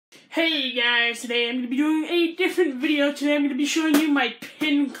Hey guys, today I'm going to be doing a different video. Today I'm going to be showing you my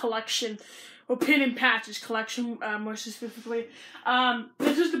pin collection, or pin and patches collection, more specifically.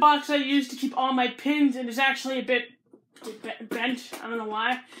 This is the box I use to keep all my pins, and it's actually a bit bent, I don't know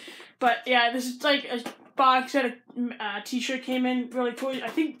why. But yeah, this is like a box that a t-shirt came in, really cool. I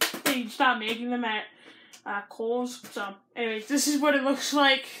think they stopped making them at Kohl's. So anyways, this is what it looks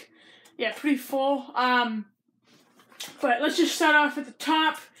like. Yeah, pretty full. But let's just start off at the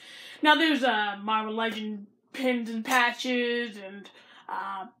top. Now there's Marvel Legend pins and patches, and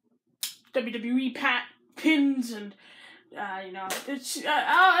WWE pins, and you know, it's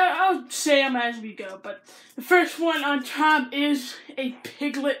I'll say them as we go. But the first one on top is a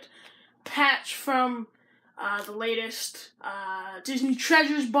Piglet patch from the latest Disney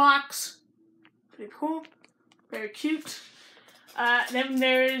Treasures box. Pretty cool, very cute. Then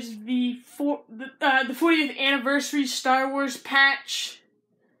there is the 40th anniversary Star Wars patch.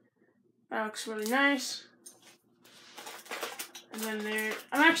 That looks really nice. And then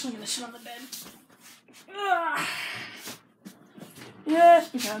I'm actually gonna sit on the bed. Ugh. Yes,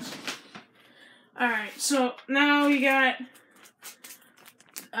 because. Alright, so now we got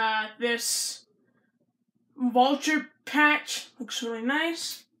this Vulture patch. Looks really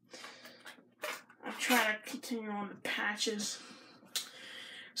nice. I'll try to continue on the patches.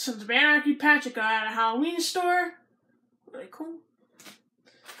 Sons of Anarchy patch I got at a Halloween store. Really cool.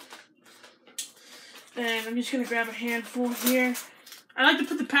 And I'm just going to grab a handful here. I like to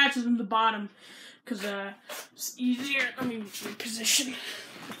put the patches in the bottom because it's easier. Let me reposition.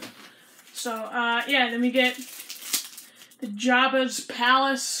 So, yeah, then we get the Jabba's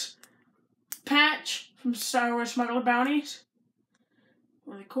Palace patch from Star Wars Smuggler Bounties.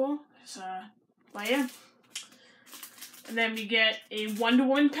 Really cool. It's Leia. And then we get a Wonder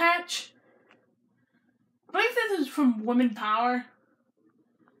Woman patch. I believe this is from Woman Power.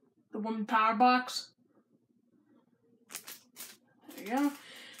 The Woman Power box. There you go.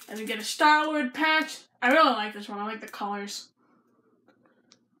 And we get a Star-Lord patch. I really like this one. I like the colors.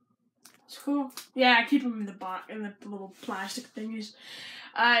 It's cool. Yeah, I keep them in the box, in the little plastic thingies.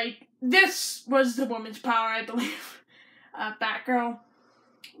 This was the Woman's Power, I believe. Batgirl.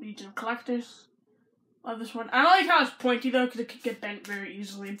 Legion of Collectors. Love this one. I don't like how it's pointy though, because it could get bent very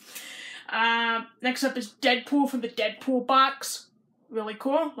easily. Next up is Deadpool from the Deadpool box. Really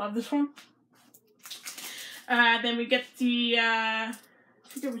cool. Love this one. Then we get the, I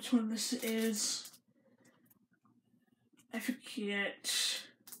forget which one this is. I forget.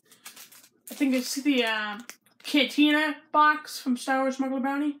 I think it's the, Cantina box from Star Wars Smuggler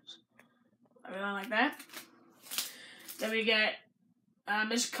Bounties. I really like that. Then we get,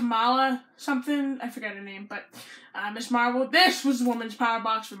 Miss Kamala something. I forgot her name, but, Miss Marvel. This was the Woman's Power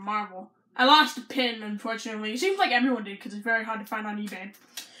box from Marvel. I lost a pin, unfortunately. It seems like everyone did, because it's very hard to find on eBay.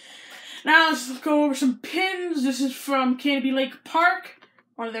 Now let's go over some pins. This is from Canopy Lake Park.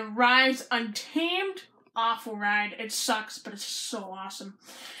 One of the rides, Untamed. Awful ride. It sucks, but it's so awesome.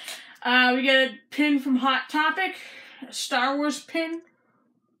 We get a pin from Hot Topic. A Star Wars pin.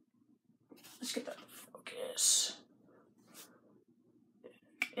 Let's get that to focus.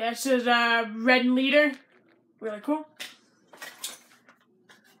 Yeah, it says Red Leader. Really cool.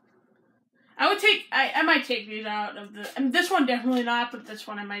 I might take these out of the, and this one definitely not, but this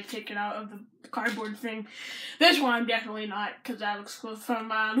one I might take it out of the cardboard thing. This one I'm definitely not, because that looks cool,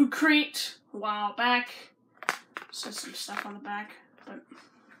 from Loot Crate a while back. Says some stuff on the back, but,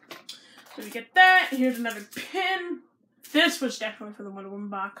 so we get that. Here's another pin. This was definitely for the Wonder Woman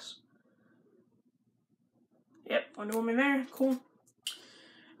box. Yep, Wonder Woman there, cool.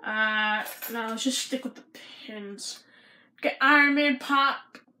 Now let's just stick with the pins. Get Iron Man pop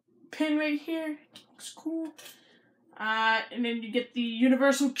pin right here. Looks cool. And then you get the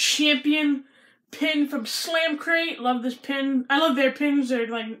Universal Champion pin from Slam Crate. Love this pin. I love their pins. They're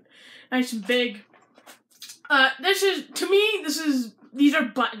like nice and big. This is, to me, these are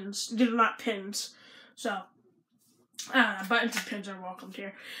buttons. These are not pins. So, buttons and pins are welcomed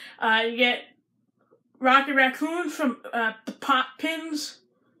here. You get Rocket Raccoon from the Pop pins.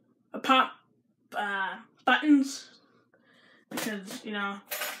 Pop buttons. Because, you know,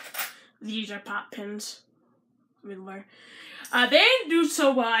 these are pop pins. Riddler. They didn't do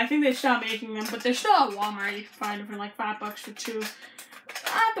so well. I think they stopped making them, but they're still at Walmart. You can find them for like $5 for 2.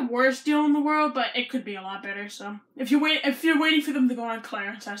 Not the worst deal in the world, but it could be a lot better. So if you're waiting for them to go on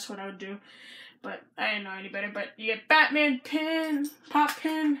clearance, that's what I would do. But I didn't know any better. But you get Batman pin, pop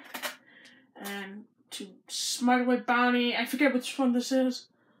pin, and 2 Smuggler Bounty. I forget which one this is.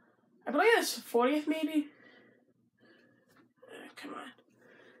 I believe it's the 40th, maybe. Come on.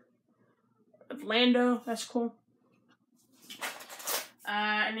 Lando, that's cool.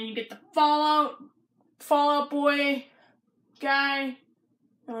 And then you get the Fallout Boy guy.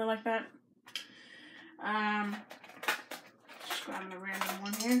 Really like that. Just grabbing a random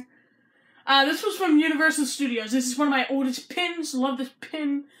one here. This was from Universal Studios. This is one of my oldest pins. Love this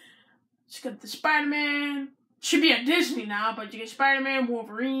pin. It's got the Spider-Man. Should be at Disney now, but you get Spider-Man,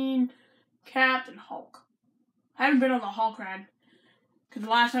 Wolverine, Cap, and Hulk. I haven't been on the Hulk ride. Because the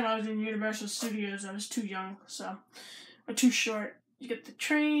last time I was in Universal Studios, I was too young, or too short. You get the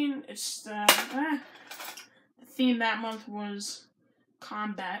train. It's the theme that month was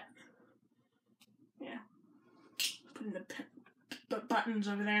combat. Yeah. Putting the buttons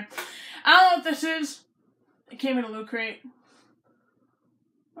over there. I don't know what this is. It came in a Loot Crate.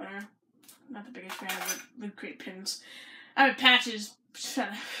 Whatever. Not the biggest fan of the Loot Crate pins. I have patches.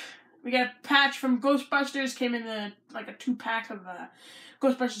 We got a patch from Ghostbusters. Came in a 2-pack of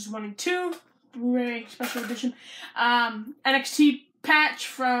Ghostbusters 1 and 2. Blu-ray Special Edition. NXT patch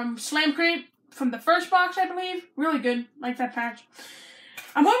from Slam Crate. From the first box, I believe. Really good. Like that patch.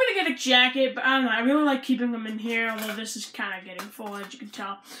 I'm hoping to get a jacket, but I don't know. I really like keeping them in here, although this is kind of getting full, as you can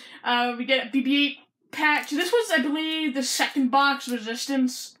tell. We get a BB-8 patch. This was, I believe, the second box,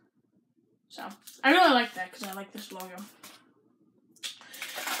 Resistance. So, I really like that, because I like this logo.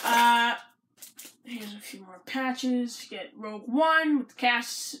 Here's a few more patches. You get Rogue One with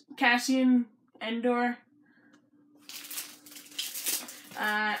Cassian Andor.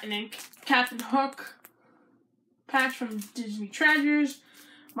 And then Captain Hook patch from Disney Treasures.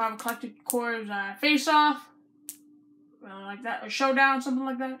 Marvel Collected Corps Face Off. Really like that. Or Showdown, something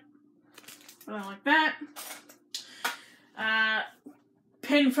like that. Really like that.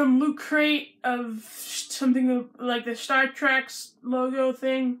 Pin from Loot Crate of something like the Star Trek's logo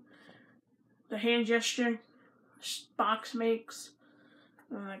thing. The hand gesture. Box makes.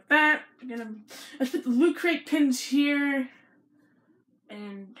 Really like that. Again, let's put the Loot Crate pins here.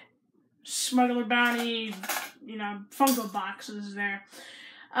 And Smuggler Bounty, Funko boxes there.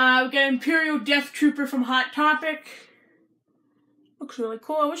 We got Imperial Death Trooper from Hot Topic. Looks really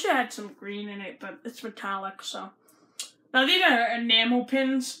cool. I wish it had some green in it, but it's metallic, so. Now, these are enamel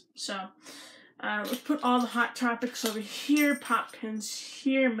pins, so. Let's put all the Hot Topics over here, pop pins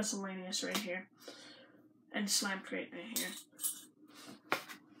here, miscellaneous right here. And Slam Crate right here.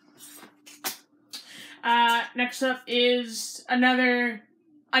 Next up is another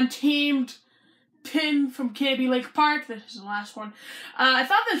Untamed pin from Canopy Lake Park. This is the last one. I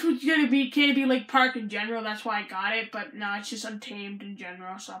thought this was going to be Canopy Lake Park in general. That's why I got it. But no, it's just Untamed in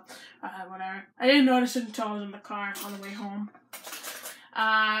general. So, whatever. I didn't notice it until I was in the car on the way home.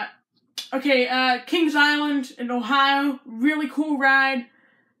 Kings Island in Ohio. Really cool ride.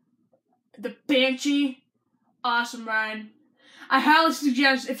 The Banshee. Awesome ride. I highly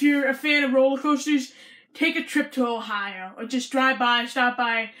suggest, if you're a fan of roller coasters, take a trip to Ohio, or just stop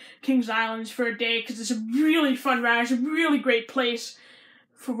by Kings Island for a day, because it's a really fun ride. It's a really great place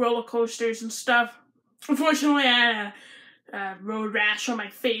for roller coasters and stuff. Unfortunately, I had a road rash on my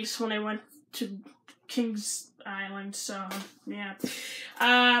face when I went to Kings Island, so, yeah.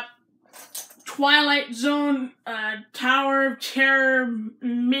 Twilight Zone, Tower of Terror,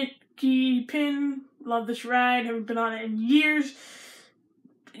 Mickey pin. Love this ride. Haven't been on it in years.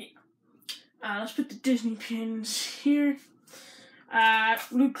 Let's put the Disney pins here.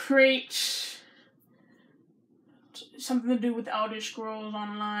 Loot Crate. Something to do with Elder Scrolls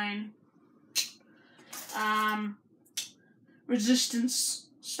Online. Resistance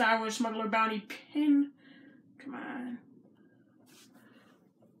Star Wars Smuggler Bounty pin. Come on.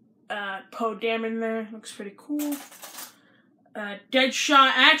 Poe Dameron there. Looks pretty cool. Deadshot.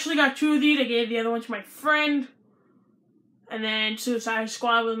 I actually got 2 of these. I gave the other one to my friend. And then Suicide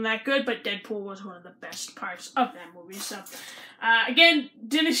Squad wasn't that good, but Deadpool was one of the best parts of that movie. So, again,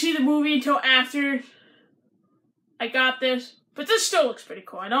 didn't see the movie until after I got this. But this still looks pretty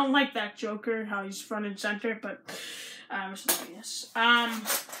cool. I don't like that Joker, how he's front and center, but miscellaneous.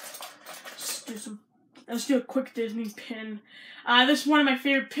 Let's do a quick Disney pin. This is one of my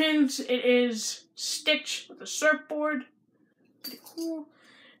favorite pins. It is Stitch with a surfboard. Pretty cool.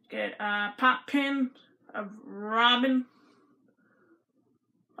 Get a pop pin of Robin.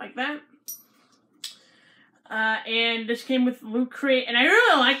 Like that. And this came with Loot Crate. And I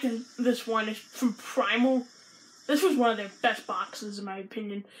really like this one. It's from Primal. This was one of their best boxes, in my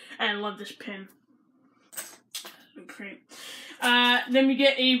opinion. And I love this pin. Loot Crate. Then we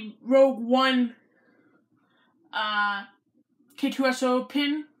get a Rogue One K2SO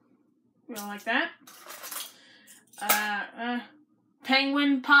pin. You know, like that.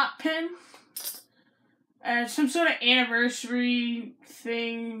 Penguin pop pin. Some sort of anniversary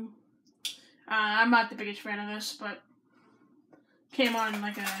thing. I'm not the biggest fan of this, but came on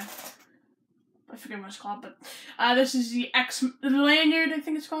like I forget what it's called, but this is the lanyard, I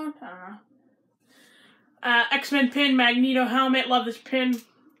think it's called. I don't know. X-Men pin, Magneto helmet. Love this pin.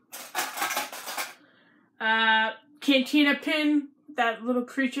 Cantina pin, that little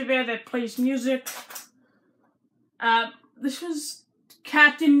creature there that plays music. This was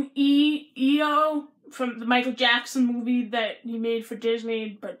Captain EO from the Michael Jackson movie that he made for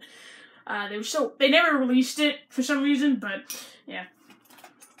Disney, but they never released it for some reason, but yeah.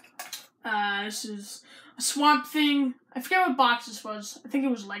 This is a Swamp Thing. I forget what box this was. I think it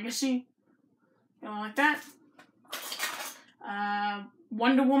was Legacy. You know, like that.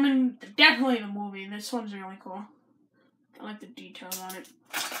 Wonder Woman, definitely the movie. This one's really cool. I like the details on it.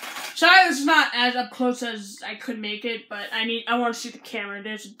 Sorry, this is not as up close as I could make it, but I want to see the camera.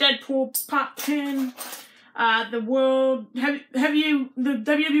 There's a Deadpool pop pin. The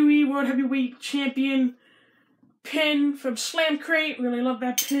WWE World Heavyweight Champion pin from Slam Crate. Really love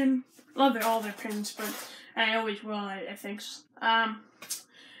that pin. Love all their pins, but I always will, I think.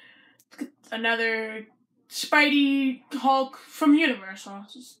 Another Spidey Hulk from Universal.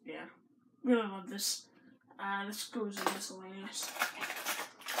 Yeah, really love this. This goes in miscellaneous.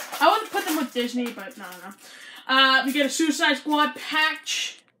 I wouldn't put them with Disney, but no. We get a Suicide Squad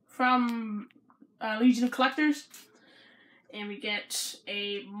patch from Legion of Collectors. And we get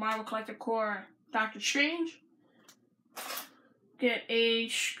a Marvel Collector Core Doctor Strange. Get a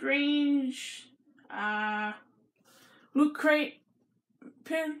Strange Loot Crate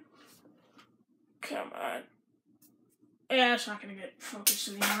pin. Come on. Yeah, it's not going to get focused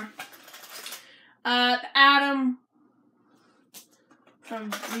anymore. The Atom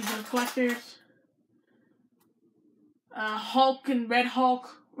from Legion of Collectors. Hulk and Red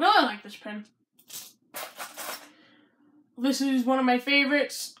Hulk. Really like this pin. This is one of my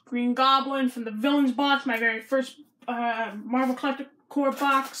favorites. Green Goblin from the Villains box. My very first Marvel Collector Core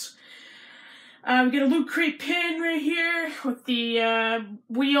box. We get a Loot Crate pin right here with the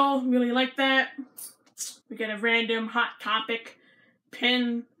wheel. Really like that. We get a random Hot Topic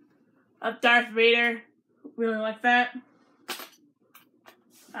pin of Darth Vader. Really like that.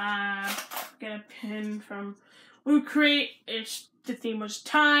 Get a pin from Loot Crate. The theme was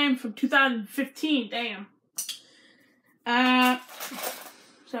Time from 2015. Damn.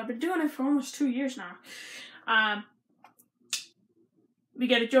 So I've been doing it for almost 2 years now. We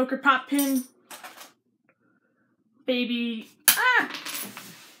get a Joker pop pin. Baby.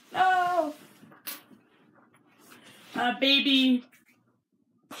 No! Baby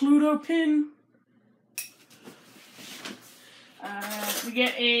Pluto pin. We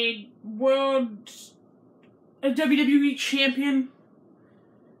get a WWE champion.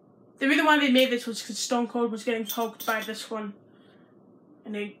 The reason why they made this was because Stone Cold was getting poked by this one.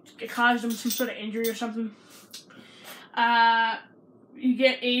 And it caused him some sort of injury or something. You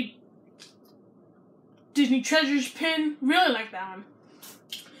get a Disney Treasures pin. Really like that one.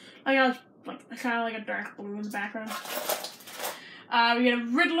 Kind of like a dark blue in the background. We get a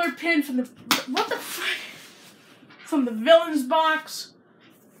Riddler pin from the from the Villains box.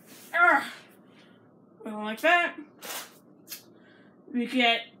 I don't like that. We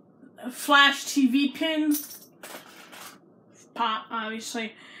get a Flash TV pin. Pop,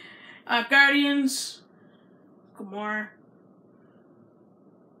 obviously. Guardians. Gamora.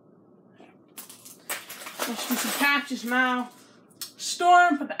 Let's do some patches now.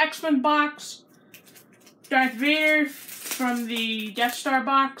 Storm from the X-Men box. Darth Vader from the Death Star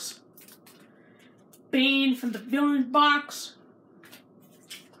box. Bane from the Villains box.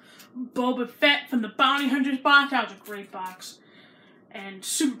 Boba Fett from the Bounty Hunters box. That was a great box. And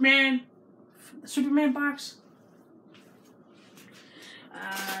Superman from the Superman box.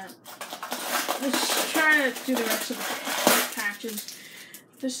 Let's try to do the rest of the patches.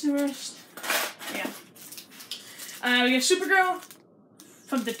 This is the rest. Yeah. We got Supergirl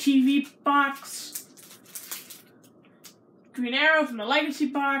from the TV box. Green Arrow from the Legacy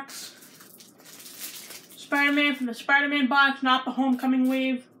box. Spider-Man from the Spider-Man box, not the Homecoming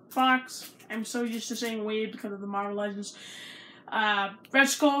Wave box. I'm so used to saying Wave because of the Marvel Legends. Red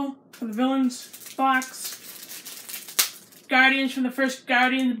Skull from the Villains box. Guardians from the first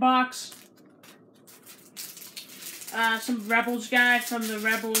Guardians box. Some Rebels guy from the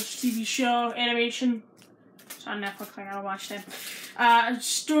Rebels TV show animation. It's on Netflix. I gotta watch that. A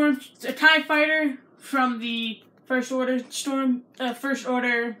TIE Fighter from the First Order First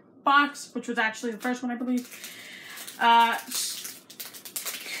Order box, which was actually the first one, I believe. Come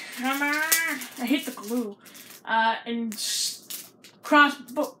on! I hate the glue. And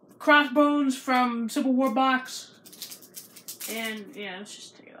Crossbones from Civil War box. And yeah, let's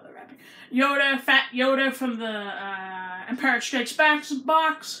just take another wrapping. Yoda, Fat Yoda from the Empire Strikes Back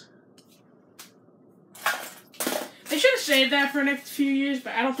box. They should have saved that for the next few years,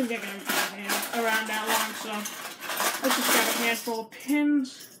 but I don't think they're going to be around that long, so let's just grab a handful of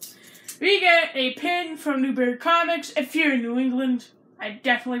pins. We get a pin from Newbury Comics. If you're in New England, I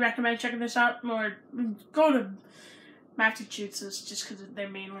definitely recommend checking this out, or go to Massachusetts, just because they're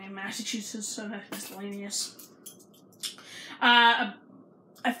mainly in Massachusetts, so that's miscellaneous. I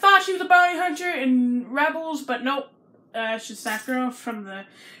thought she was a bounty hunter in Rebels, but nope. It's just that girl from the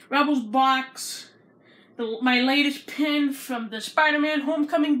Rebels box. My latest pin from the Spider-Man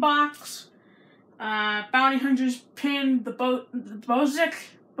Homecoming box. Bounty Hunters pin, the Bozic,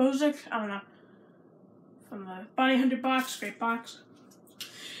 I don't know. From the Bounty Hunter box, great box.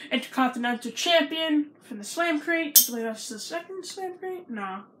 Intercontinental Champion from the Slam Crate. I believe that's the second Slam Crate?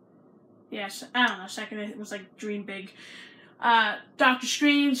 No. Yes, I don't know, second, it was like Dream Big. Doctor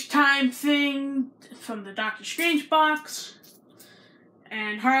Strange Time Thing from the Doctor Strange box.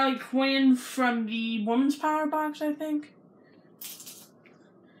 And Harley Quinn from the Woman's Power box, I think.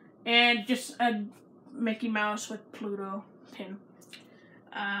 And just a Mickey Mouse with Pluto pin.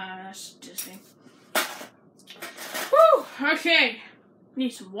 That's Disney. Woo! Okay.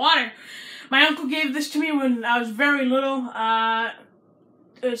 Need some water. My uncle gave this to me when I was very little.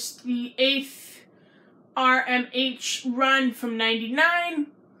 It's the 8th RMH run from '99.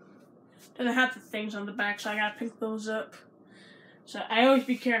 Doesn't have the things on the back, so I gotta pick those up. So I always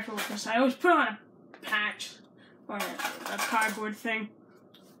be careful with this. I always put on a patch or a cardboard thing.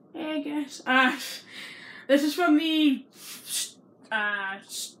 Yeah, I guess. This is from the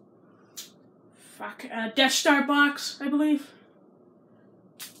Death Star box, I believe.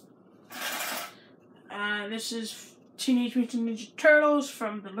 This is Teenage Mutant Ninja Turtles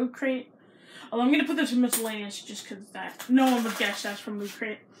from the Loot Crate. Although I'm gonna put this in miscellaneous just because that no one would guess that's from Loot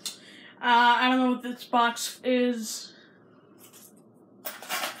Crate. I don't know what this box is.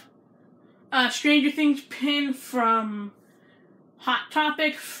 Stranger Things pin from Hot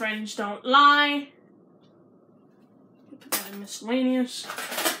Topic, Friends Don't Lie. Put that in miscellaneous.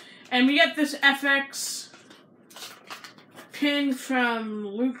 And we get this FX pin from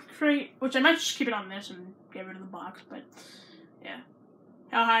Loot Crate, which I might just keep it on this and get rid of the box, but yeah.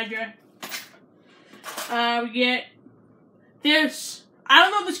 Hell Hydra. We get this. I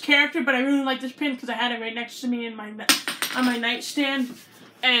don't know this character, but I really like this pin because I had it right next to me in on my nightstand.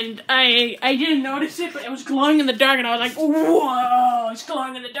 And I didn't notice it, but it was glowing in the dark, and I was like, whoa, it's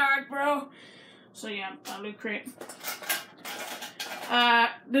glowing in the dark, bro. So yeah, Loot Crate.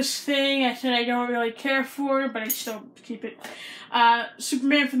 This thing, I said I don't really care for, but I still keep it.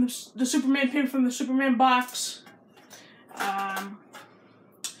 Superman from the Superman pin from the Superman box.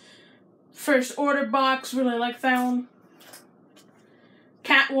 First Order box, really like that one.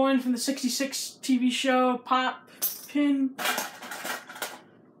 Catwoman from the '66 TV show Pop pin.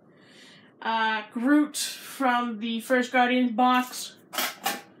 Groot from the first Guardians box.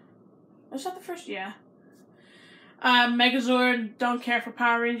 Was that the first? Yeah. Megazord, don't care for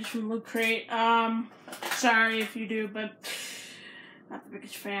Power Rangers from Loot Crate. Sorry if you do, but not the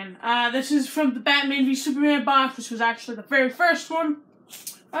biggest fan. This is from the Batman v Superman box, which was actually the very first one.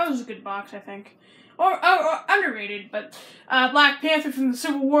 That was a good box, I think. Or underrated, but Black Panther from the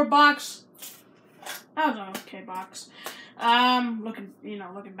Civil War box. That was an okay box. Looking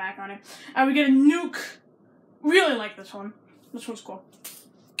back on it. We get a Nuke. Really like this one. This one's cool.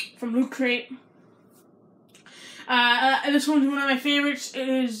 From Loot Crate. This one's one of my favorites. It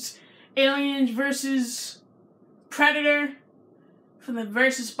is Aliens vs. Predator. From the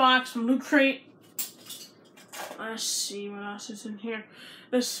Versus box from Loot Crate. Let's see what else is in here.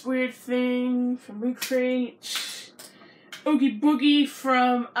 This weird thing from Loot Crate. Oogie Boogie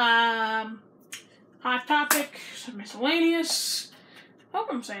from, Hot Topic, some miscellaneous. Hope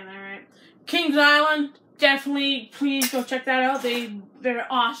I'm saying that right. Kings Island, definitely, please go check that out. They're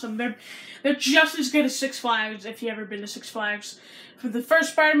awesome. They're just as good as Six Flags if you ever been to Six Flags. For the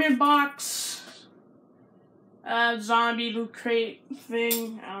first Spider-Man box, zombie Loot Crate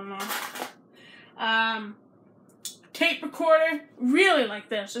thing, I don't know. Tape recorder, really like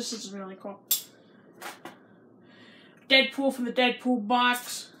this. This is really cool. Deadpool from the Deadpool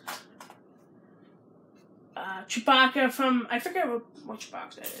box. Chewbacca from, I forget which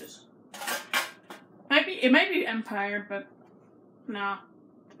box that is. It might be Empire, but no,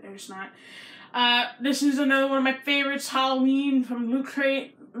 it's not. This is another one of my favorites, Halloween from Loot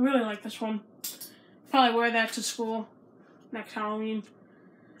Crate. I really like this one. Probably wear that to school next Halloween.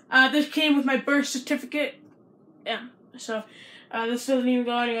 This came with my birth certificate. Yeah, so this doesn't even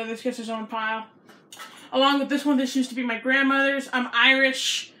go anywhere. This gets its own pile. Along with this one, this used to be my grandmother's. I'm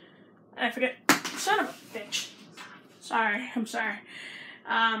Irish. I forget. Son of a bitch. Sorry, I'm sorry.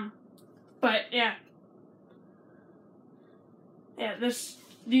 But yeah. Yeah,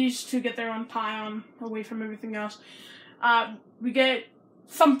 these two get their own pile away from everything else. We get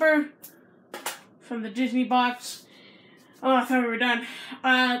Thumper from the Disney box. Oh, I thought we were done.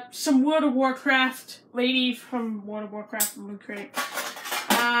 Some World of Warcraft lady from World of Warcraft from Loot Crate.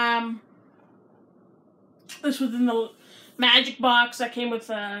 This was in the Magic box that came with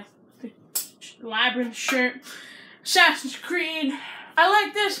the Labyrinth shirt. Assassin's Creed. I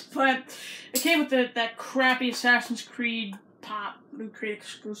like this, but it came with that crappy Assassin's Creed Pop Loot Crate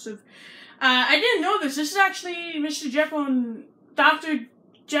exclusive. I didn't know this. This is actually Mr. Jekyll and Dr.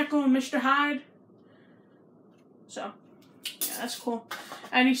 Jekyll and Mr. Hyde. So, yeah, that's cool.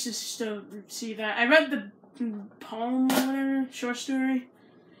 I need to still see that. I read the poem or whatever, short story.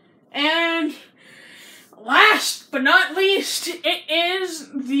 And last but not least, it is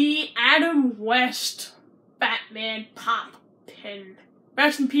the Adam West Batman Pop Pin.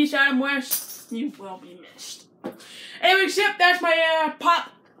 Rest in peace, Adam West. You will be missed. Anyways, yep, that's my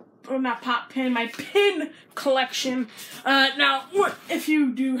my pin collection. Now, if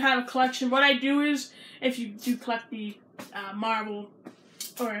you do have a collection, what I do is, if you do collect the Marvel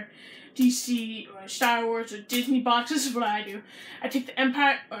or DC or Star Wars or Disney boxes, this is what I do. I take the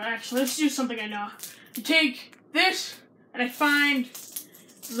Empire, or actually, let's do something I know. I take this, and I find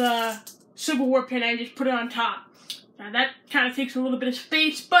the Civil War pin, and I just put it on top. Now, that kind of takes a little bit of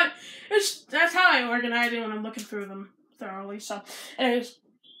space, but that's how I organize it when I'm looking through them thoroughly. So, anyways,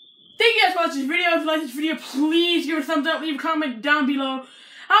 thank you guys for watching this video. If you like this video, please give it a thumbs up, leave a comment down below.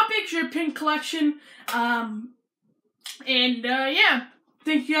 How big's your pin collection? Yeah,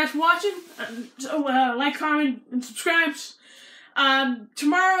 thank you guys for watching. Like, comment, and subscribe.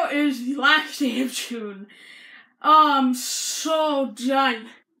 Tomorrow is the last day of June. Oh, I'm so done.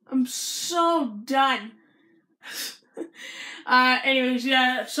 I'm so done. Anyways,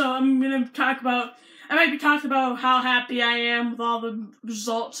 yeah, so I might be talking about how happy I am with all the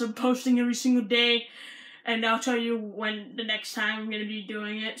results I'm posting every single day, and I'll tell you when the next time I'm going to be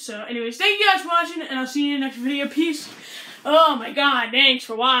doing it. So anyways, thank you guys for watching, and I'll see you in the next video. Peace. Oh my god, thanks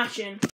for watching.